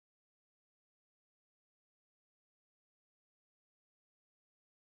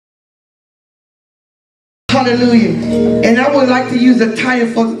Hallelujah. And I would like to use a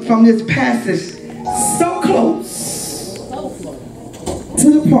title from this passage. So close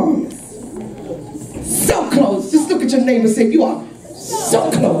to the promise. So close. Just look at your neighbor and say, you are so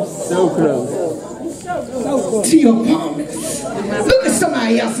close. So close. To your promise. Look at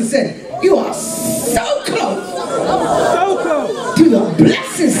somebody else and say, you are so close. So close. To the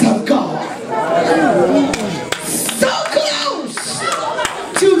blessings of God. So close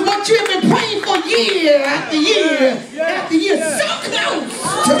to what you have been praying for year after year after year. So close.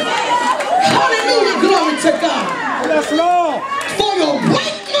 Hallelujah. Glory to God. Yes, Lord. For your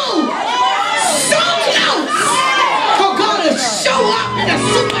breakthrough. So close. For God to show up in a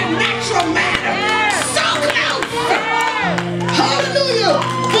supernatural manner. So close. Hallelujah.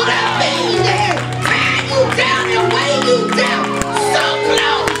 For that thing that tie you down and weigh you down. So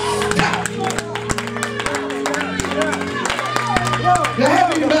close. Now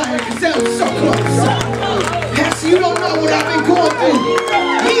have anybody can say I'm so close. Pastor, you don't know what I've been going through.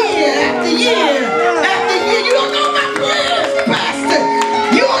 Year after year after year. You don't know my prayers, Pastor.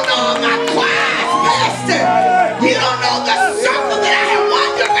 You don't know my cries, Pastor. You don't know the circle that I have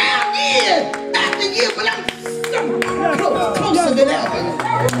wandered around year after year. But I'm closer than ever.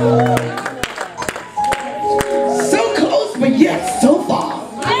 So close, but yet so far.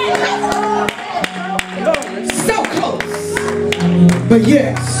 So close, but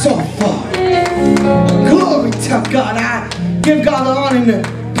yet so far. Glory to God. I give God the honor and the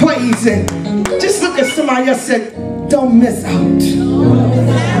praise. And just look at somebody else and say, don't miss out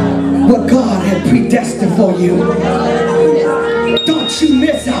what God had predestined for you. Don't you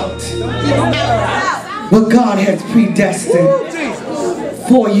miss out what God has predestined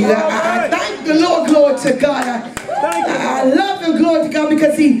for you. I thank the Lord, glory to God. I love him, glory to God,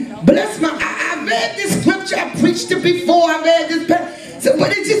 because he blessed my, I read this scripture, I preached it before, I read this,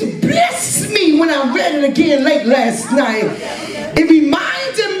 but it just blessed me when I read it again late last night. It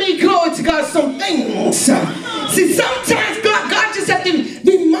reminded me, glory to God, some things. See, sometimes God just has to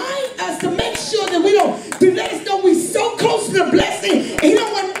remind us to make sure that we don't, to let us know we're so close to the blessing, and he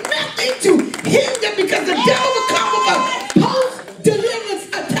don't want nothing to hinder, because the devil will come with a post-deliverance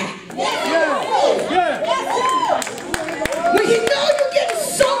attack. When you know you're getting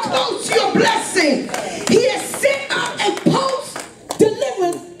so close to your blessing, he has set up a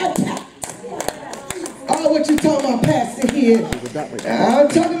post-deliverance attack. Oh, what you talking about, Pastor, here? I'm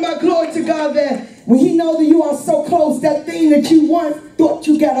talking about, glory to God, that when he knows that you are so close, that thing that you once thought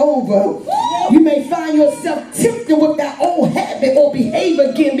you got over, you may find yourself tempted with that old habit or behavior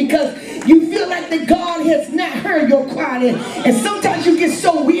again, because you feel like that God has not heard your cry. And sometimes you get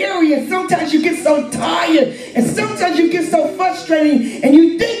so weary, and sometimes you get so tired, and sometimes you get so frustrated, and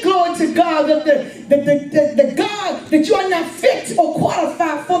you think, glory to God, that the God, that you are not fit or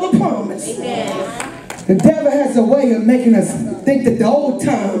qualified for the promise. The devil has a way of making us think that the old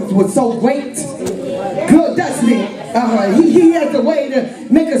times were so great. Good, doesn't he? He has a way to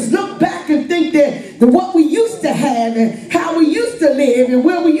make us look back and think that what we used to have and how we used to live and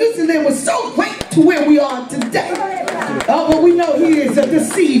where we used to live was so great to where we are today. But we know he is a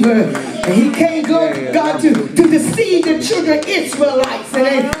deceiver. And he came, glory to God, to deceive the children of Israelites.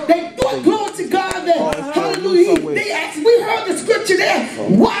 And they thought, glory to God, that, hallelujah, they asked, we heard the scripture there,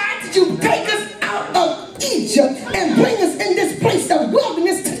 why did you take us out of Egypt and bring us in this place of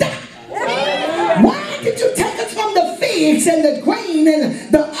wilderness to die? Why did you take us from the figs and the grain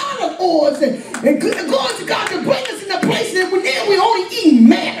and the olive oils and glory to God, to bring us in a place that we only eat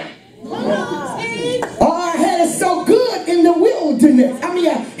manna? Oh, I had it so good in the wilderness. I mean,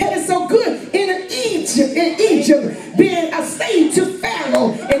 I had it so good in Egypt, being a slave to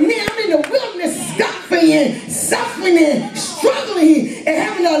Pharaoh. And now I'm in the wilderness, suffering and struggling and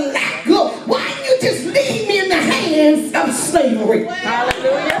having a lack of. Why didn't you just leave me in the hands of slavery?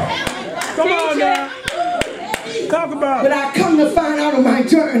 Hallelujah. Come on now. Talk about it. But I come to find out on my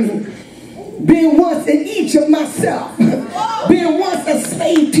journey, being once in Egypt myself, being once a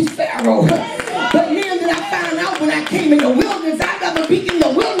slave to Pharaoh. But then that I found out when I came in the wilderness, I'd rather be in the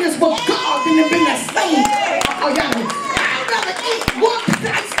wilderness with God than to be a slave. I'd rather eat one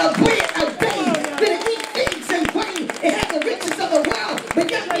slice of bread a day than to eat figs and grain and have the riches of the world, but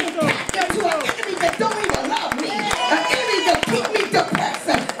yet being captive to an enemy that don't even love me, an enemy that keep me depressed,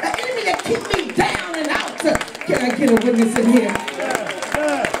 an enemy that keep me down and out. Can I get a witness in here?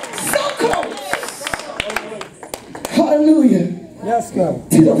 So close. Hallelujah. Yes, God.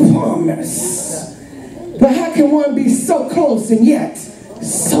 To the promise. But how can one be so close and yet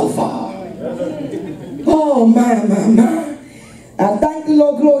so far? Oh, my. I thank the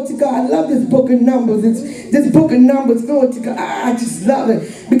Lord, glory to God. I love this book of Numbers. This book of Numbers, glory to God. I just love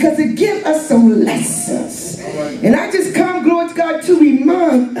it because it gives us some lessons. And I just come, glory to God, to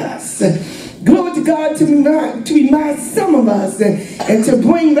remind us, glory to God, to remind some of us, and to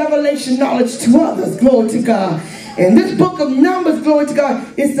bring revelation knowledge to others, glory to God. And this book of Numbers, glory to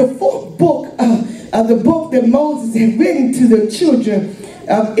God, is the fourth book of the book that Moses had written to the children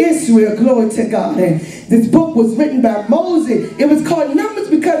of Israel, glory to God. And this book was written by Moses. It was called Numbers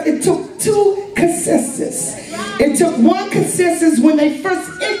because it took two consensus. It took one consensus when they first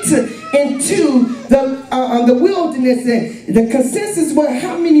entered into the wilderness, and the consensus were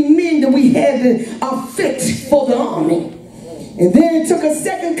how many men that we had that are fit for the army. And then it took a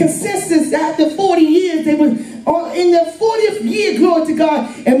second consensus after 40 years. They were in their 40th year, glory to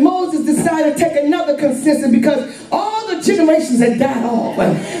God, and Moses decided to take another consensus because all the generations had died off.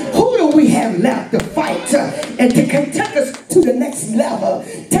 Who do we have left to fight and to take us to the next level,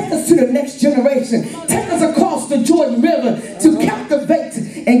 take us to the next generation, take us across the Jordan River to captivate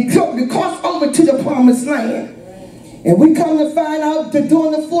and cross over to the promised land? And we come to find out that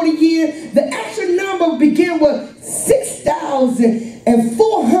during the 40 years, the actual number began with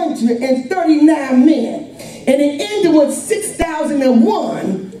 6,439 men. And it ended with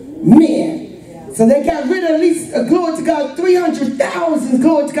 6,001 men. So they got rid of at least, glory to God, 300,000,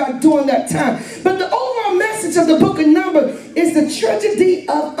 glory to God, during that time. But the overall message of the book of Numbers is the tragedy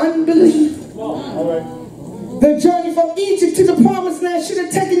of unbelief. The journey from Egypt to the promised land should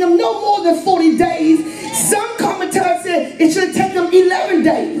have taken them no more than 40 days. Some commentators said it should have taken them 11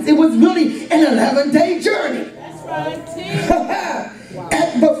 days. It was really an 11-day journey. That's right.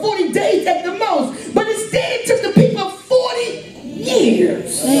 But 40 days at the most. But instead it took the people 40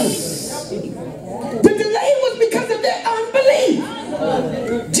 years. The delay was because of their unbelief.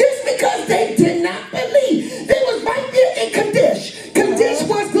 Just because they did not believe. They was right there in Kadesh. Kadesh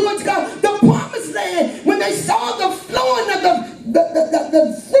was, glory to God, the promised land. When they saw the flowing of the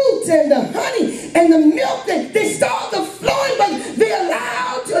fruit and the honey and the milk, they saw the flowing, but they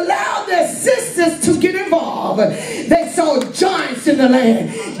allowed their sisters to get involved. They saw giants in the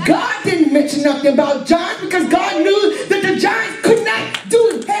land. God didn't mention nothing about giants because God knew that the giants could not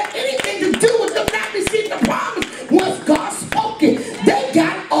have anything to do with them not receiving the promise. Once God spoke it, they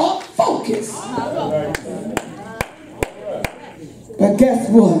got off focus. But guess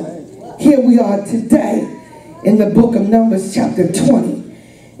what? Here we are today in the book of Numbers chapter 20.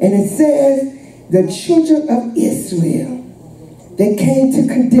 And it says, the children of Israel, they came to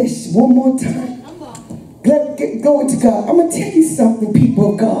Kadesh one more time. Glory to God. I'm going to tell you something,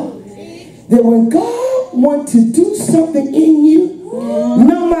 people of God. That when God wants to do something in you,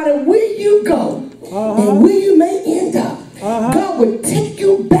 no matter where you go and where you may end up, God will take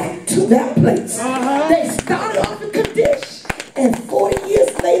you back to that place. They started off in Kadesh, and 40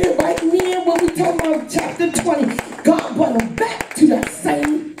 years later, right here, when we talk about chapter 20, God brought them back to that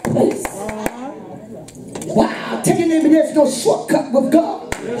same place. Wow, tell your neighbor, there's no shortcut with God.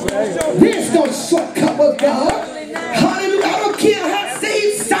 There's no shortcut with God. Hallelujah. I don't care how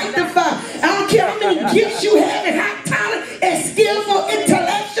saved, sanctified. I don't care how many gifts you have and how talent and skillful,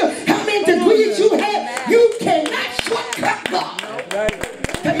 intellectual, how many degrees you have. You cannot shortcut God.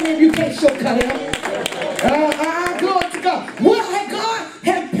 Tell your neighbor, you can't shortcut him. Glory to God. What God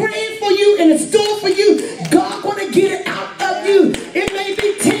has planned for you and in store for you, God going to get it out of you. It may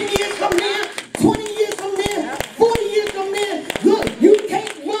be 10 years from now, 20 years from now, 40 years from now. Look, you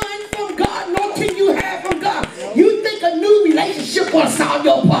can't run from God, nor can you hide from God. You think a new relationship going to solve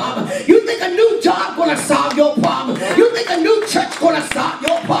your problem. You think a new job going to solve your problem. You think a new church going to solve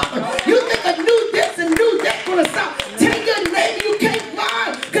your problem. You think a new this and new that going to solve. Tell your neighbor you can't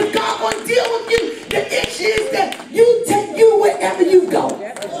run because God going to deal with you. The issue is that you take you wherever you go.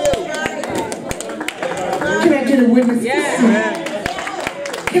 Can I get a witness?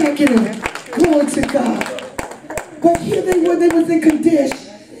 Can I get a glory to God? But here they were, they was in Kadesh.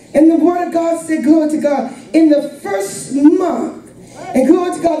 And the word of God said, glory to God, in the first month, and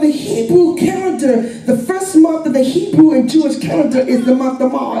glory to God, the Hebrew calendar, the first month of the Hebrew and Jewish calendar is the month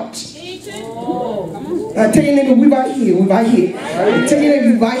of March. I tell your neighbor, we right here, we right here. I tell your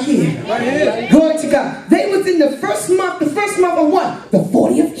neighbor, we right here. Glory to God. They was in the first month of what? The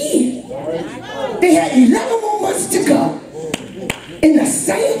 40th year. They had 11 more months to go. In the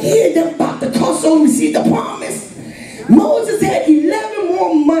same year they're about to cross over and receive the promise. Moses had 11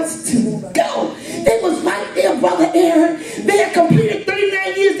 more months to go. They was right there, Brother Aaron. They had completed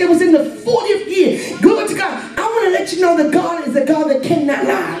 39 years. They was in the 40th year. Glory to God. I want to let you know that God is a God that cannot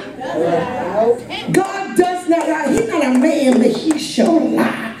lie. God does not lie. He's not a man, but he shall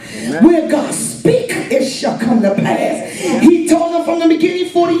lie. Where God speaks, it shall come to pass. He told them from the beginning,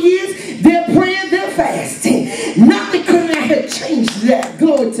 40 years, they're praying, they're fasting. Nothing could not have changed that.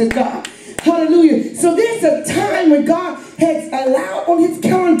 Glory to God. Hallelujah. So there's a time when God has allowed on his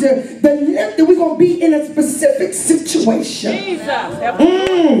calendar that we're going to be in a specific situation.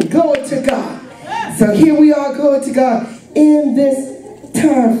 Glory to God. So here we are, glory to God, in this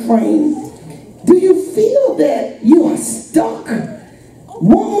time frame. Do you feel that you are stuck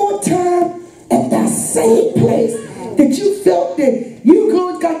one more time at that same place that you felt that you,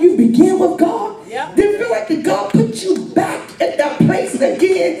 glory to God, you began with God? Do you feel like that God put you back at that place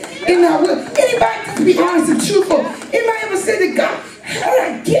again in our will? Anybody just be honest and truthful? Anybody ever say to God, how did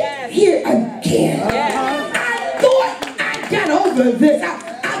I get here again? I thought I got over this. I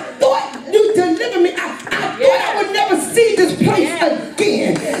thought you delivered me. I thought I would never see this place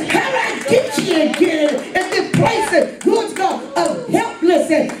again. How did I get here again? At this place, Lord God, of helpless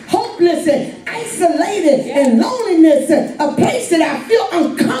and hopeless and isolated and loneliness, a place that I feel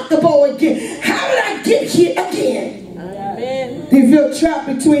uncomfortable again. How did I get here again? Amen. Do you feel trapped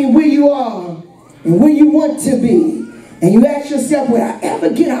between where you are and where you want to be? And you ask yourself, will I ever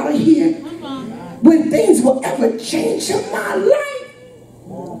get out of here? Will things will ever change in my life?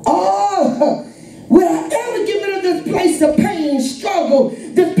 Oh, will I ever get rid of this place of pain, struggle,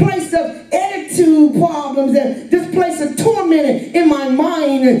 this place of attitude problems, and this place of torment in my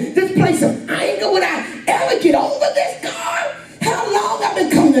mind, and this place of anger? Will I ever get over this, God? How long I've been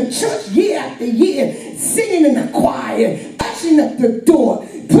coming to church year after year, singing in the choir, ushering at the door,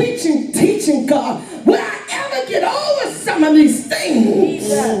 preaching, teaching God. Will I ever get over some of these things?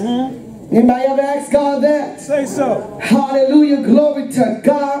 Anybody ever ask God that? Say so. Hallelujah, glory to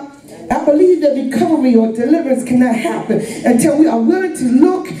God. I believe that recovery or deliverance cannot happen until we are willing to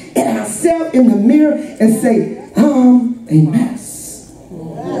look at ourselves in the mirror and say, I'm a mess.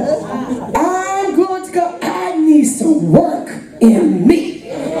 I'm going to go, I need some work in me.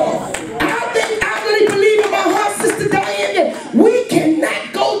 I really believe in my heart, Sister Diane, that we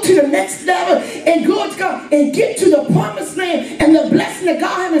cannot go to the next level and go to God and get to the promised land and the blessing that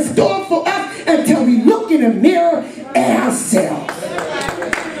God has in store for us until we look in the mirror at ourselves.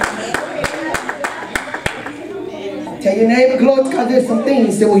 Tell your neighbor, glory to God, there's some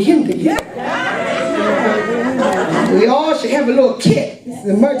things that will hinder you. We all should have a little kit. It's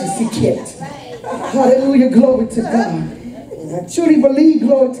an emergency kit. Hallelujah, glory to God. I truly believe,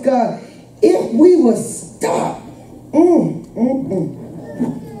 glory to God, if we will stop.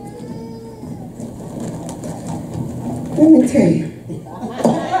 Let me tell you.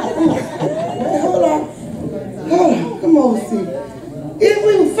 Hold on, come on, see.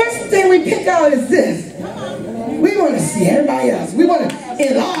 First thing we pick out is this. We want to see everybody else. We want to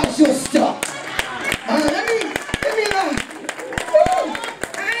enlarge your stuff. Let me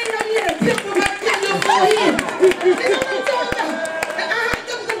I ain't know you had a pimple right there in your forehead. You know what I'm talking about?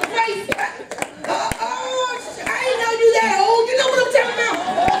 I ain't know you that old. You know what I'm talking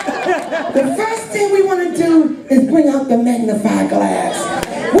about? The first thing we want to do is bring out the magnifying glass.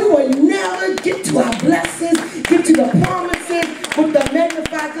 We will never get to our blessings, get to the promises with the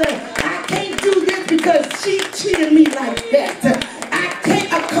magnifying glass. I can't do this because she treated me like that. I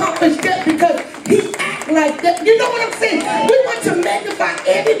can't accomplish that because he act like that. You know what I'm saying? We want to magnify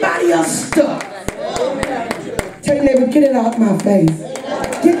everybody else's stuff. Tell your neighbor, get it out my face.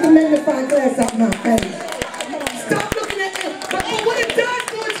 Get the magnifying glass out my face. Stop looking at it. But what it does,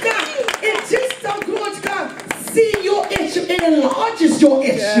 glory to God, it just so, glory to God, see your issue. It enlarges your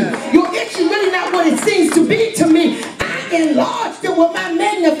issue. Your issue really not what it seems to be to me. I enlarged it with my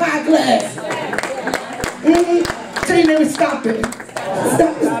magnifying glass. Tell your neighbor, stop it.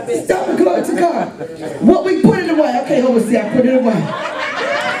 Stop it, glory to God. What we put it away. Okay, overseer, I put it away.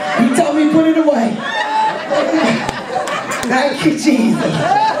 He told me put it away. Thank you, Jesus.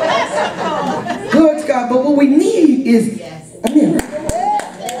 Glory to God. But what we need is a mirror.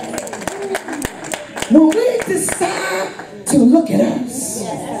 When we decide to look at us,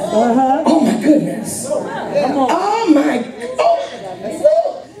 oh my goodness. Oh my,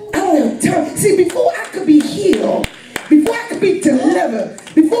 I don't have time. See, before I could be healed, before I could be delivered,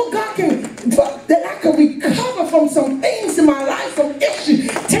 before God can, that I could recover from some things in my life, some issues.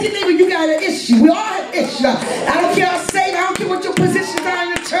 Tell your neighbor, you got an issue. We all have issues. I don't care how saved, I don't care what your positions are in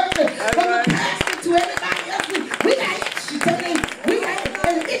the church, from the pastor to everybody else. We got issues. Tell your neighbor, we got,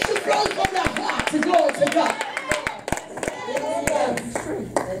 and the issue flows from the heart to glory to God.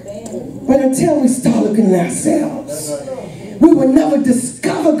 But until we start looking at ourselves, we will never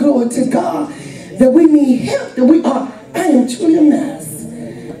discover, glory to God, that we need help, that I am truly a mess.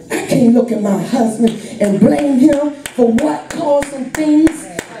 I can't look at my husband and blame him for what caused some things.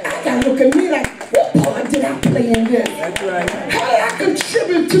 I gotta look at me like, what part did I play in this? That's right. How did I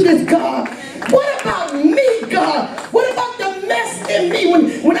contribute to this, God? What about me, God? What about the mess in me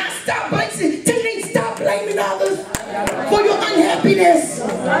when I stop blaming? blaming others for your unhappiness.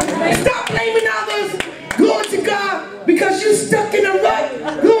 Stop blaming others, glory to God, because you're stuck in a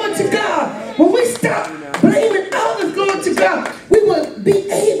rut, glory to God. When we stop blaming others, glory to God, we will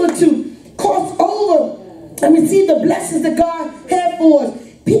be able to cross over and receive the blessings that God had for us.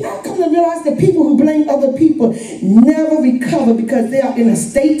 I come to realize that people who blame other people never recover because they are in a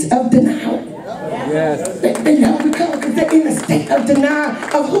state of denial. Yes. They never recover because they're in a state of denial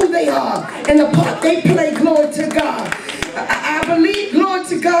of who they are and the part they play, glory to God. I believe, glory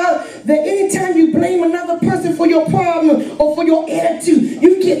to God, that anytime you blame another person for your problem or for your attitude,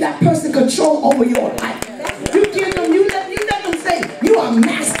 you give that person control over your life. You give them, you let them say, you are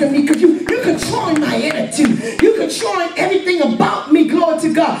mastering me because you're controlling my attitude. You're controlling everything about me, glory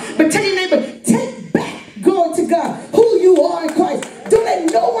to God. But tell your neighbor, take back, glory to God, who you are in Christ. Don't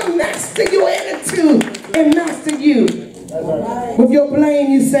let no one master your attitude and master you. With your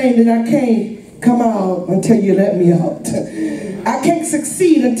blame, you're saying that I can't come out until you let me out. I can't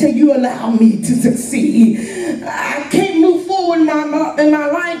succeed until you allow me to succeed. I can't move forward in my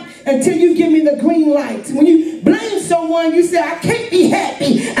life until you give me the green light. When you blame someone, you say, I can't be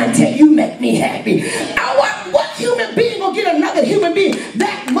happy until you make me happy. What human being will get another human being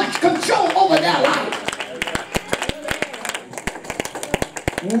that much control over their life?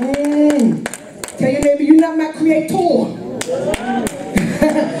 Tell your neighbor, you're not my creator.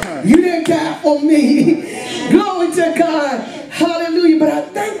 You didn't die for me. Glory to God. Hallelujah. But I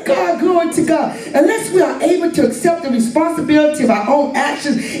thank God, glory to God. Unless we are able to accept the responsibility of our own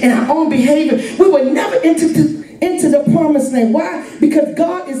actions and our own behavior, we will never enter the promised land. Why? Because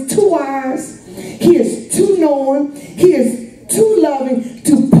God is too wise. He is too knowing. He is too loving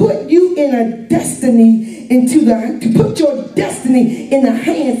to put you in a destiny to put your destiny in the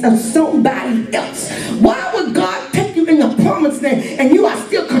hands of somebody else. Why would God take you in the promised land and you are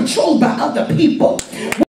still controlled by other people?